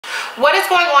What is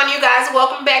going on, you guys?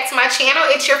 Welcome back to my channel.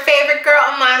 It's your favorite girl,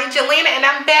 IMANIJELENA, and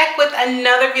I'm back with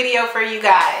another video for you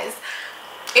guys.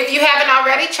 If you haven't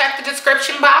already, check the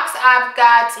description box. I've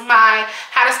got my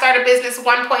How to Start a Business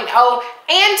 1.0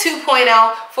 and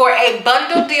 2.0 for a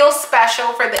bundle deal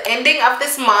special for the ending of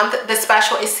this month. The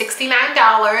special is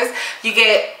 $69. You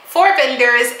get 4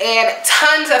 vendors and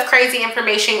tons of crazy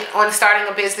information on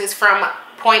starting a business from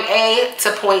point A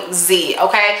to point Z,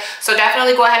 okay? So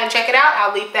definitely go ahead and check it out.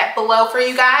 I'll leave that below for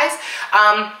you guys.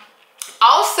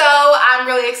 Also, I'm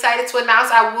really excited to announce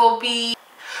I will be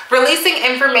releasing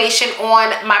information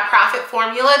on my profit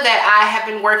formula that I have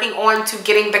been working on to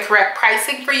getting the correct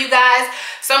pricing for you guys.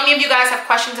 So many of you guys have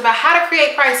questions about how to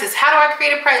create prices. How do I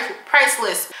create a price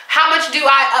list? How much do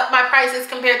I up my prices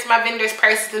compared to my vendors'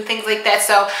 prices and things like that?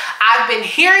 So I've been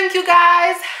hearing you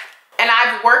guys, and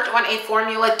I've worked on a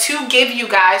formula to give you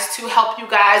guys, to help you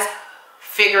guys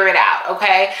figure it out,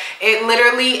 okay? It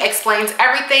literally explains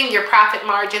everything, your profit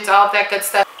margins, all of that good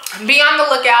stuff. Be on the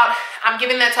lookout. I'm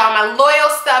giving that to all my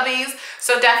loyal stubbies,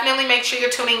 so definitely make sure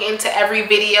you're tuning into every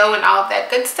video and all of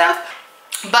that good stuff.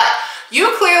 But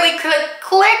you clearly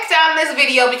clicked on this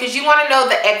video because you want to know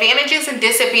the advantages and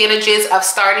disadvantages of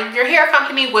starting your hair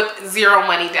company with zero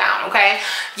money down, okay?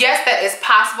 Yes, that is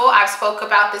possible. I've spoke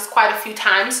about this quite a few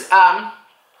times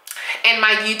in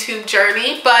my YouTube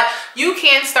journey, but you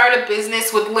can start a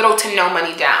business with little to no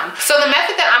money down. So the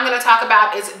method that I'm going to talk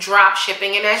about is drop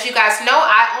shipping. And as you guys know,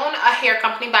 I own a hair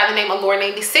company by the name of Shalor,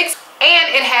 and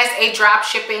it has a drop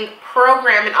shipping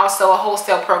program and also a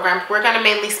wholesale program. We're going to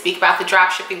mainly speak about the drop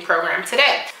shipping program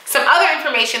today. Some other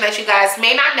information that you guys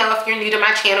may not know if you're new to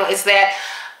my channel is that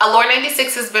Shalor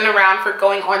has been around for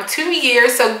going on 2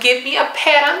 years, so give me a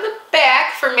pat on the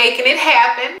back for making it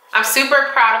happen. I'm super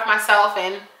proud of myself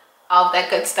and all that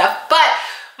good stuff. But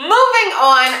moving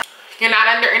on, you're not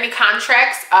under any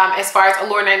contracts as far as a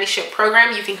Shalor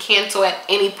program. You can cancel at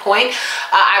any point.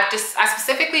 I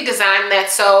specifically designed that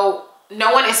so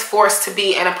no one is forced to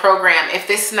be in a program. If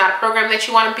this is not a program that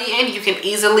you want to be in, you can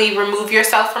easily remove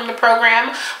yourself from the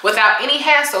program without any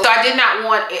hassle. So I did not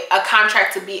want a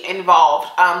contract to be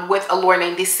involved with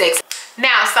Shalor.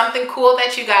 Now, something cool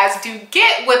that you guys do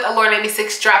get with a Shalor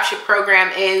dropship program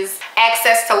is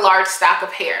access to large stock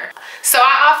of hair. So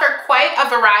I offer quite a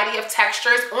variety of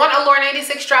textures on Shalor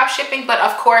dropshipping, but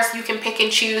of course you can pick and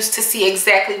choose to see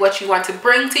exactly what you want to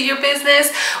bring to your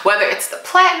business, whether it's the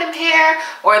platinum hair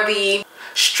or the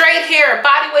straight hair or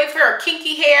body wave hair or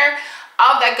kinky hair,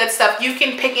 all that good stuff. You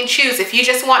can pick and choose. If you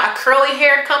just want a curly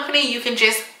haired company, you can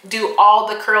just do all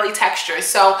the curly textures.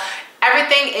 So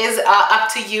everything is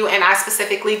up to you, and I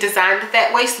specifically designed it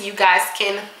that way so you guys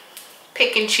can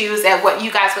pick and choose at what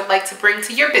you guys would like to bring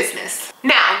to your business.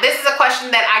 Now, this is a question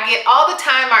that I get all the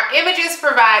time. Are images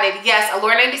provided? Yes,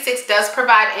 Shalor does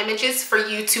provide images for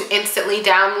you to instantly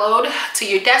download to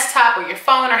your desktop or your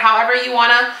phone or however you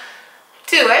want to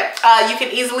do it. You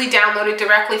can easily download it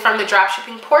directly from the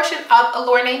dropshipping portion of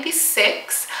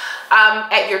Shalor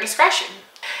at your discretion.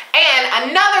 And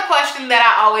another question that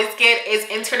I always get is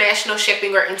international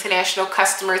shipping or international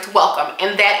customers welcome,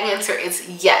 and that answer is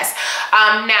yes.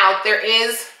 Now, there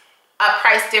is a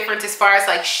price difference as far as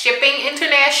like shipping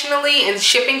internationally and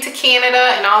shipping to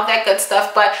Canada and all that good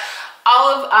stuff, but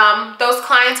all of those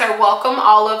clients are welcome.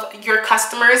 All of your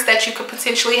customers that you could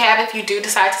potentially have if you do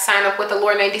decide to sign up with the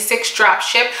Shalor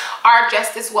dropship are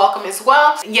just as welcome as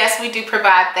well. Yes, we do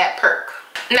provide that perk.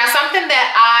 Now, something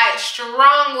that I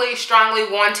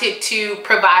strongly wanted to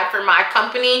provide for my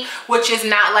company, which is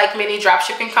not like many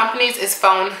dropshipping companies, is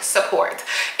phone support.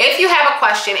 If you have a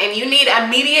question and you need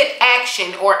immediate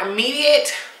action or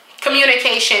immediate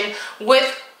communication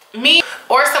with me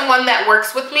or someone that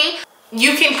works with me,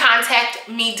 you can contact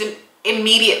me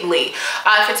immediately.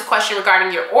 If it's a question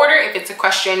regarding your order, if it's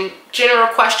a general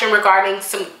question regarding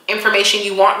some information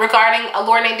you want regarding a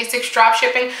Shalor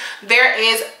dropshipping, there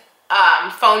is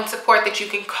phone support that you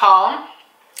can call.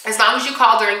 As long as you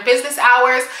call during business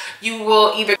hours, you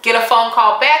will either get a phone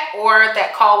call back or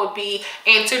that call would be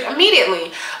answered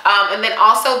immediately. And then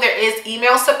also there is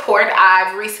email support.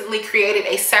 I've recently created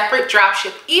a separate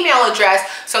dropship email address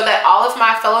so that all of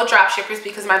my fellow dropshippers,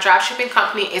 because my dropshipping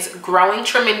company is growing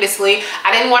tremendously,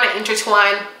 I didn't want to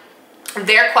intertwine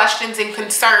their questions and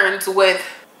concerns with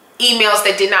emails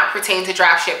that did not pertain to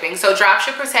dropshipping. So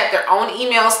dropshippers have their own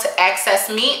emails to access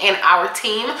me and our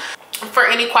team for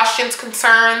any questions,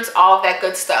 concerns, all of that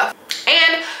good stuff.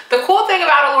 And the cool thing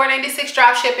about Shalor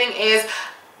dropshipping is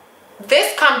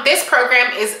this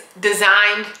program is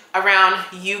designed around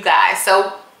you guys.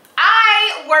 So I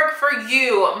I work for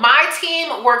you. My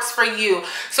team works for you.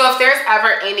 So if there's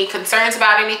ever any concerns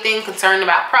about anything, concerned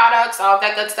about products, all of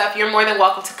that good stuff, you're more than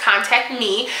welcome to contact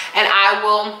me, and I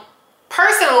will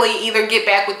personally either get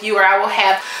back with you, or I will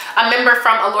have a member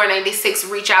from Allure 96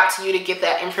 reach out to you to get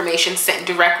that information sent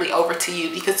directly over to you,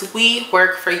 because we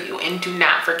work for you, and do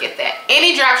not forget that.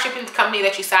 Any dropshipping company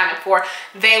that you sign up for,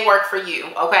 they work for you,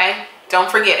 okay? Don't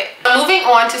forget it. So moving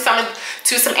on to some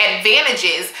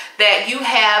advantages that you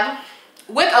have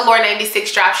with Allure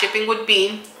 96 dropshipping would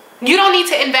be, you don't need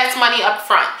to invest money up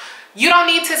front. You don't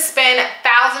need to spend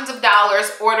thousands of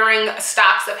dollars ordering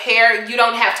stocks of hair. You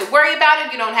don't have to worry about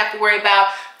it. You don't have to worry about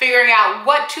figuring out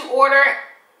what to order.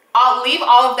 I'll leave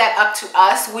all of that up to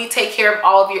us. We take care of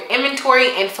all of your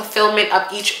inventory and fulfillment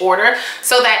of each order.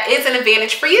 So that is an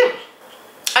advantage for you.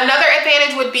 Another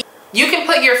advantage would be you can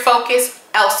put your focus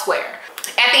elsewhere.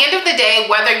 At the end of the day,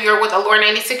 whether you're with Allure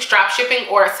 96 dropshipping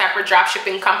or a separate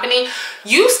dropshipping company,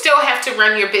 you still have to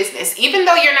run your business. Even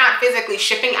though you're not physically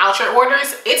shipping out your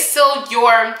orders, it's still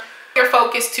your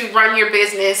focus to run your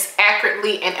business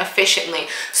accurately and efficiently.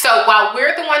 So while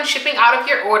we're the ones shipping out of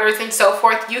your orders and so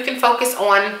forth, you can focus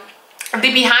on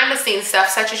the behind the scenes stuff,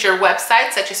 such as your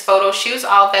website, such as photo shoots,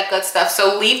 all of that good stuff.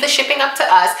 So leave the shipping up to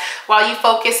us while you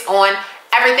focus on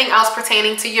everything else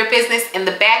pertaining to your business and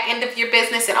the back end of your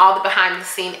business and all the behind the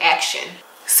scene action.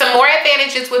 Some more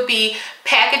advantages would be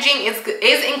packaging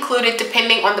is included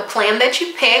depending on the plan that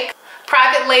you pick.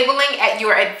 Private labeling at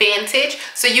your advantage,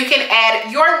 so you can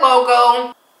add your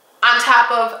logo on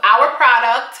top of our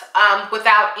product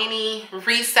without any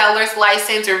reseller's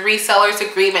license or reseller's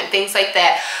agreement, things like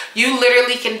that. You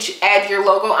literally can add your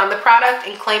logo on the product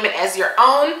and claim it as your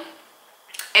own.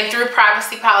 And through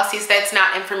privacy policies, that's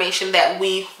not information that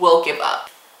we will give up.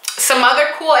 Some other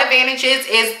cool advantages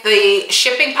is the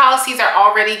shipping policies are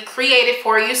already created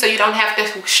for you, so you don't have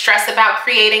to stress about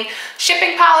creating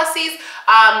shipping policies.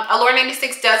 Allure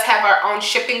 96 does have our own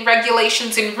shipping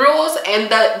regulations and rules,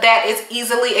 and that is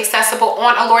easily accessible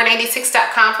on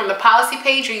allure96.com from the policy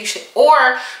page,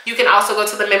 or you can also go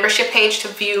to the membership page to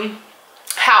view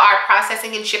how our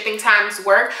processing and shipping times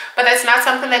work, but that's not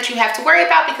something that you have to worry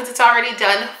about because it's already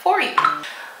done for you.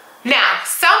 Now,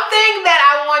 something that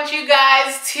I want you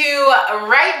guys to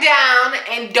write down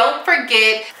and don't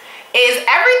forget is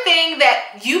everything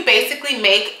that you basically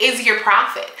make is your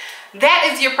profit. That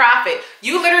is your profit.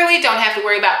 You literally don't have to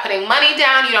worry about putting money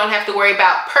down. You don't have to worry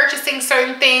about purchasing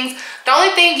certain things. The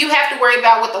only thing you have to worry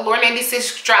about with Allure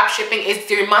 96 dropshipping is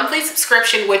your monthly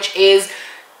subscription, which is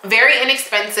very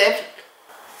inexpensive,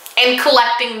 and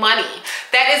collecting money.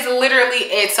 That is literally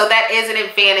it. So that is an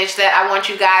advantage that I want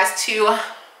you guys to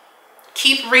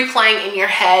keep replaying in your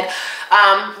head.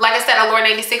 Like I said, Allure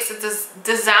 96 is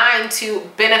designed to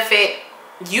benefit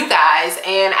you guys,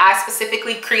 and I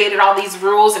specifically created all these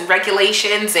rules and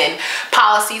regulations and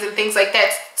policies and things like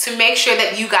that to make sure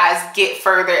that you guys get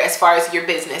further as far as your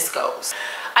business goes.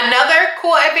 Another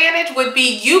cool advantage would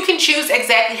be you can choose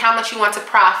exactly how much you want to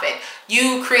profit.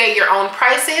 You create your own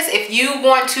prices. If you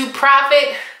want to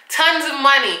profit tons of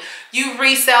money, you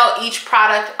resell each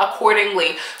product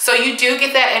accordingly. So you do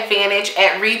get that advantage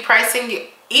at repricing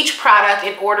each product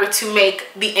in order to make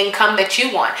the income that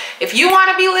you want. If you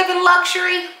want to be living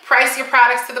luxury, price your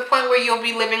products to the point where you'll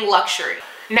be living luxury.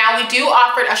 Now, we do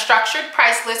offer a structured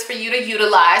price list for you to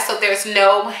utilize, so there's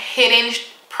no hidden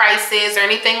prices or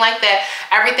anything like that.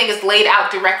 Everything is laid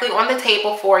out directly on the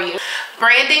table for you.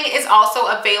 Branding is also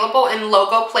available in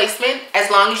logo placement as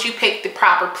long as you pick the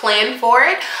proper plan for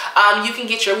it. You can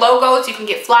get your logos, you can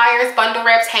get flyers, bundle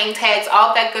wraps, hang tags,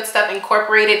 all that good stuff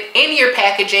incorporated in your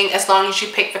packaging as long as you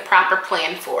pick the proper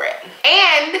plan for it.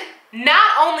 And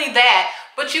not only that,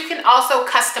 but you can also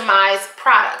customize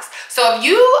products. So if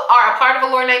you are a part of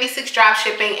Allure 96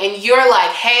 dropshipping and you're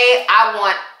like, hey, I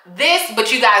want this,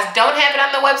 but you guys don't have it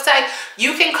on the website,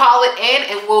 you can call it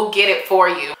in and we'll get it for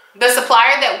you. The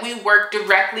supplier that we work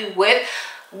directly with,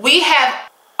 we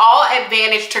have all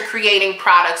advantage to creating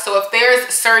products. So if there's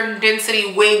certain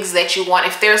density wigs that you want,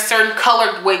 if there's certain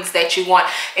colored wigs that you want,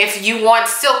 if you want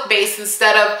silk base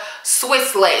instead of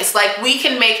Swiss lace, like, we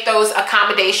can make those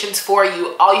accommodations for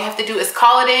you. All you have to do is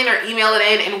call it in or email it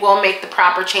in and we'll make the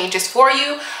proper changes for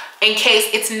you in case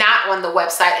it's not on the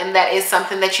website, and that is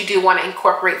something that you do want to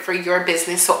incorporate for your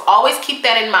business. So always keep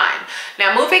that in mind.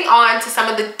 Now, moving on to some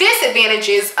of the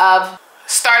disadvantages of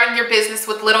starting your business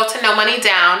with little to no money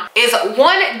down is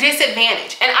one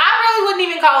disadvantage, and I really wouldn't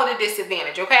even call it a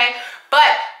disadvantage, okay? But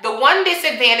the one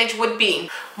disadvantage would be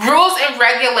rules and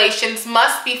regulations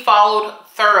must be followed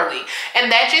thoroughly.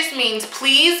 And that just means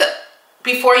please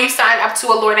before you sign up to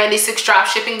Allure 96 drop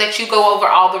shipping, that you go over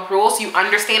all the rules, you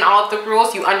understand all of the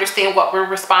rules, you understand what we're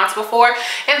responsible for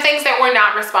and things that we're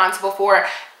not responsible for,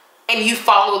 and you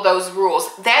follow those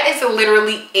rules. That is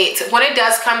literally it. When it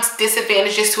does come to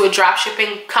disadvantages to a drop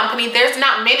shipping company, there's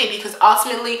not many, because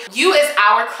ultimately you as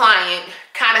our client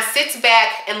kind of sits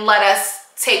back and let us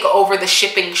take over the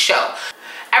shipping show.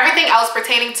 Everything else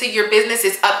pertaining to your business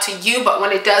is up to you, but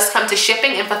when it does come to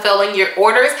shipping and fulfilling your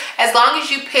orders, as long as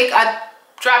you pick a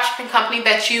dropshipping company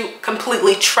that you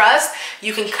completely trust,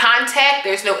 you can contact.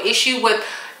 There's no issue with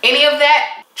any of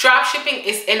that. Dropshipping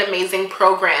is an amazing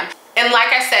program. And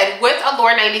like I said, with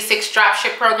Allure 96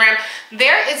 dropship program,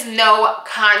 there is no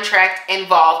contract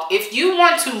involved. If you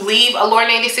want to leave Allure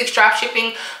 96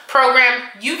 dropshipping program,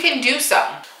 you can do so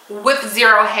with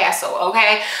zero hassle,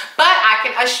 okay? But I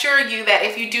can assure you that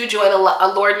if you do join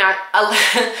Allure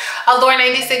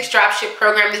 96 dropship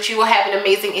program, that you will have an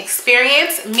amazing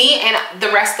experience. Me and the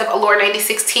rest of Allure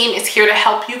 96 team is here to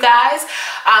help you guys.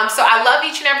 So I love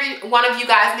each and every one of you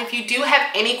guys, and if you do have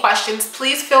any questions,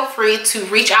 please feel free to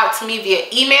reach out to me via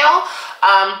email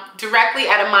directly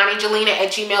at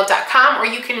imanijelena@gmail.com, or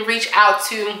you can reach out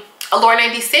to Allure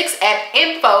 96 at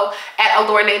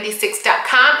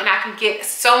info@allure96.com, and I can get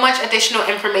so much additional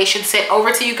information sent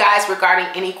over to you guys regarding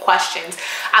any questions.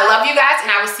 I love you guys, and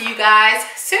I will see you guys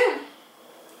soon.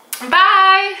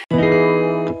 Bye.